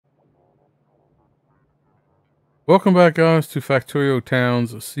Welcome back, guys, to Factorio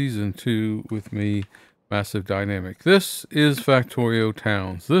Towns Season 2 with me, Massive Dynamic. This is Factorio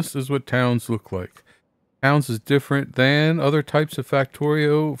Towns. This is what towns look like. Towns is different than other types of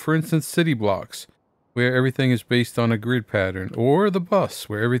Factorio, for instance, city blocks, where everything is based on a grid pattern, or the bus,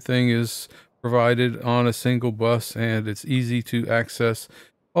 where everything is provided on a single bus and it's easy to access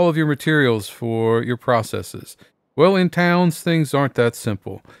all of your materials for your processes. Well, in towns, things aren't that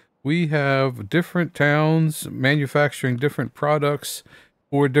simple. We have different towns manufacturing different products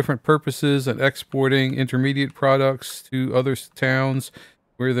for different purposes and exporting intermediate products to other towns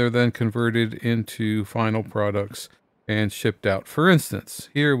where they're then converted into final products and shipped out. For instance,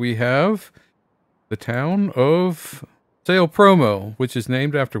 here we have the town of Sale Promo, which is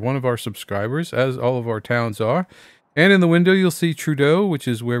named after one of our subscribers, as all of our towns are. And in the window, you'll see Trudeau, which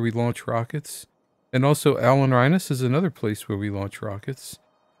is where we launch rockets. And also Allen Rhinus is another place where we launch rockets.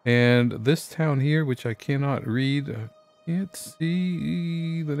 And this town here, which I cannot read, I can't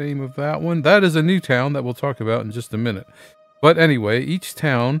see the name of that one. That is a new town that we'll talk about in just a minute. But anyway, each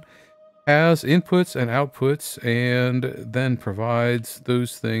town has inputs and outputs and then provides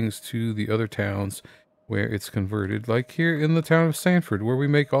those things to the other towns where it's converted. Like here in the town of Sanford, where we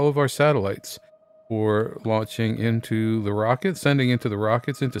make all of our satellites for launching into the rocket, sending into the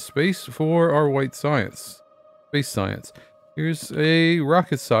rockets into space for our white science, space science. Here's a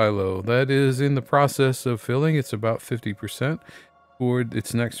rocket silo that is in the process of filling. It's about 50% for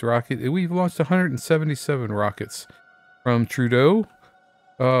its next rocket. We've launched 177 rockets from Trudeau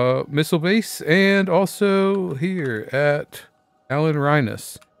missile base, and also here at Allen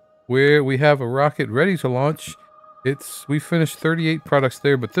Rhinus, where we have a rocket ready to launch. We finished 38 products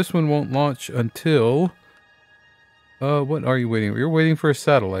there, but this one won't launch until what are you waiting for? You're waiting for a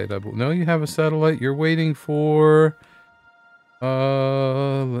satellite. No, you have a satellite. You're waiting for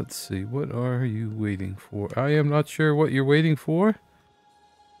let's see, what are you waiting for? I am not sure what you're waiting for.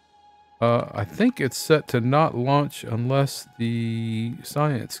 I think it's set to not launch unless the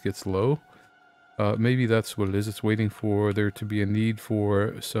science gets low. Maybe that's what it is. It's waiting for there to be a need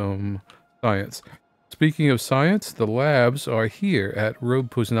for some science. Speaking of science, the labs are here at Road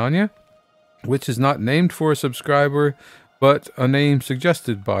Poznania, which is not named for a subscriber, but a name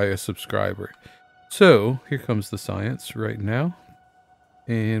suggested by a subscriber. So, here comes the science right now.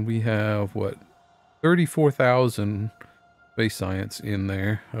 And we have, what, 34,000 base science in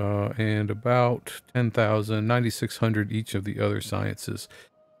there. And about 10,000, 9,600 each of the other sciences.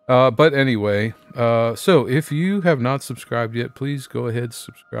 But anyway, so if you have not subscribed yet, please go ahead,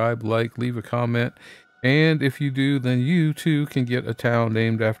 subscribe, like, leave a comment. And if you do, then you too can get a town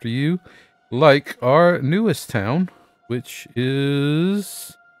named after you. Like our newest town, which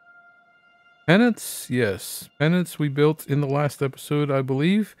is Penance. Yes, Penance we built in the last episode, I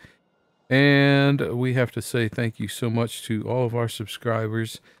believe. And we have to say thank you so much to all of our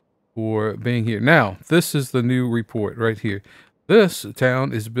subscribers for being here. Now, this is the new report right here. This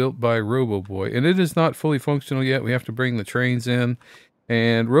town is built by RoboBoy, and it is not fully functional yet. We have to bring the trains in.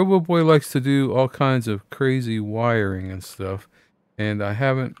 And RoboBoy likes to do all kinds of crazy wiring and stuff. And I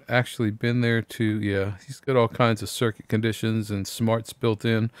haven't actually been there yeah, he's got all kinds of circuit conditions and smarts built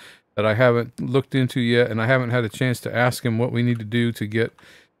in that I haven't looked into yet, and I haven't had a chance to ask him what we need to do to get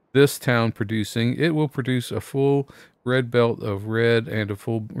this town producing. It will produce a full red belt of red and a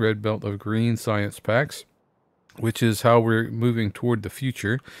full red belt of green science packs, which is how we're moving toward the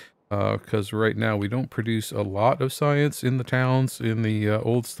future, because right now we don't produce a lot of science in the towns in the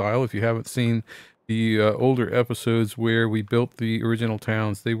old style. If you haven't seen the older episodes where we built the original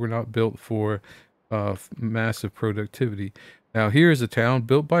towns, they were not built for massive productivity. Now, here is a town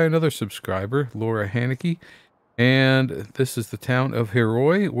built by another subscriber, Lora Haneke, and this is the town of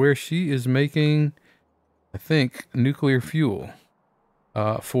Heroi, where she is making, I think, nuclear fuel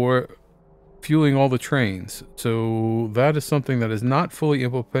for fueling all the trains. So that is something that is not fully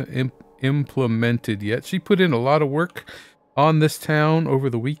implemented yet. She put in a lot of work on this town over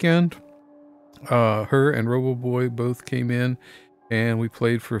the weekend. Her and RoboBoy both came in, and we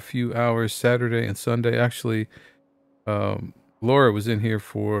played for a few hours Saturday and Sunday. Actually, Laura was in here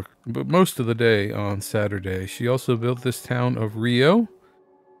for most of the day on Saturday. She also built this town of Rio,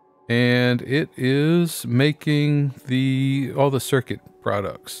 and it is making all the circuit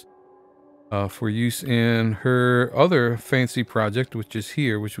products for use in her other fancy project, which is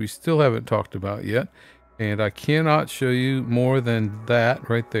here, which we still haven't talked about yet. And I cannot show you more than that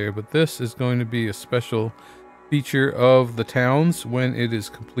right there, but this is going to be a special feature of the towns when it is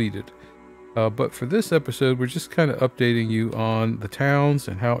completed. But for this episode, we're just kind of updating you on the towns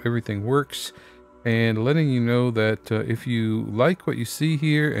and how everything works. and letting you know that if you like what you see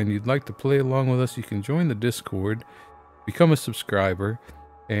here and you'd like to play along with us, you can join the Discord, become a subscriber,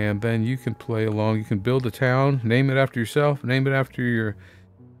 and then you can play along. You can build a town, name it after yourself, name it after your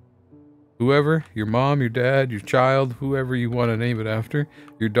whoever, your mom, your dad, your child, whoever you want to name it after,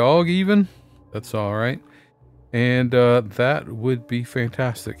 your dog even. That's all right. And that would be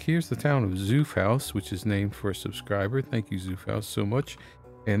fantastic. Here's the town of Zoof House, which is named for a subscriber. Thank you, Zoof House, so much.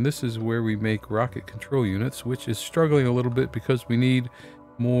 And this is where we make rocket control units, which is struggling a little bit because we need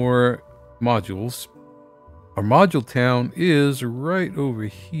more modules. Our module town is right over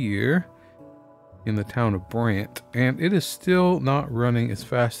here in the town of Brant, and it is still not running as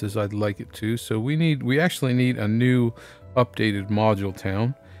fast as I'd like it to. So we actually need a new updated module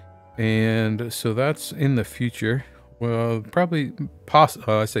town. And so that's in the future. Well, probably,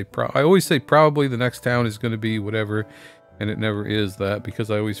 I always say probably the next town is going to be whatever, and it never is that because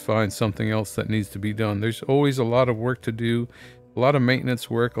I always find something else that needs to be done. There's always a lot of work to do, a lot of maintenance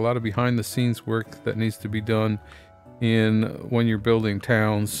work, a lot of behind the scenes work that needs to be done when you're building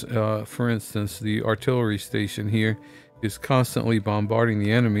towns. For instance, the artillery station here is constantly bombarding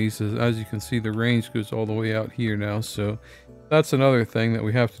the enemies. As you can see, the range goes all the way out here now, so that's another thing that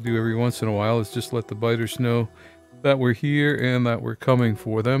we have to do every once in a while, is just let the biters know that we're here and that we're coming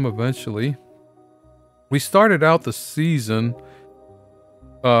for them eventually. We started out the season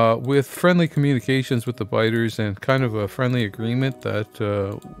with friendly communications with the biters and kind of a friendly agreement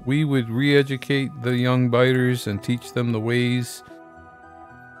that we would re-educate the young biters and teach them the ways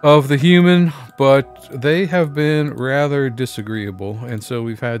of the human, but they have been rather disagreeable, and so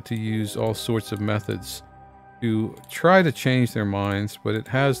we've had to use all sorts of methods to try to change their minds, but it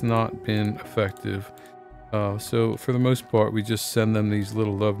has not been effective. So for the most part, we just send them these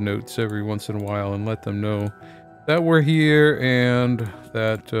little love notes every once in a while and let them know that we're here and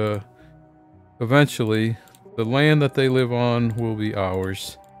that eventually the land that they live on will be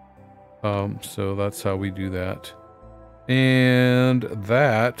ours. So that's how we do that. And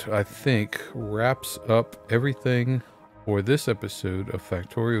that, I think, wraps up everything for this episode of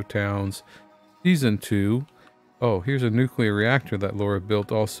Factorio Towns Season 2. Oh, here's a nuclear reactor that Lora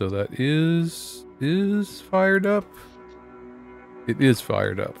built also that is fired up. It is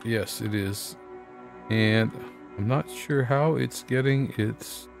fired up. Yes, it is. And I'm not sure how it's getting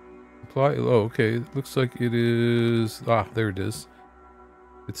its supply. Oh, okay. It looks like it is. Ah, there it is.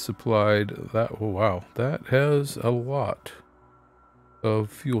 It's supplied that. Oh, wow. That has a lot of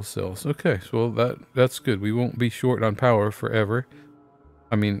fuel cells. Okay, so that's good. We won't be short on power forever.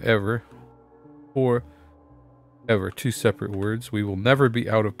 I mean, ever. Or ever. Two separate words. We will never be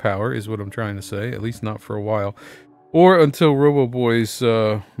out of power is what I'm trying to say. At least not for a while. Or until Roboboy's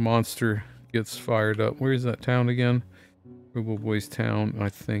monster gets fired up. Where is that town again? Roboboy's town, I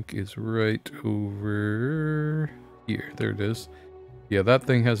think, is right over here. There it is. Yeah, that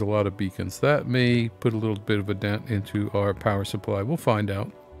thing has a lot of beacons. That may put a little bit of a dent into our power supply. We'll find out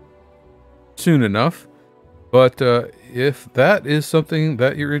soon enough. But if that is something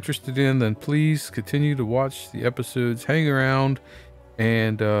that you're interested in, then please continue to watch the episodes. Hang around,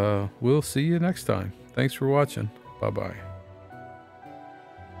 and we'll see you next time. Thanks for watching. Bye-bye.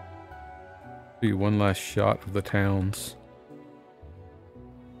 See one last shot of the towns.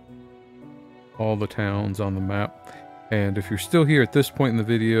 All the towns on the map. And if you're still here at this point in the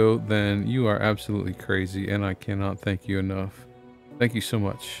video, then you are absolutely crazy, and I cannot thank you enough. Thank you so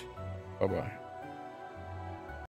much. Bye-bye.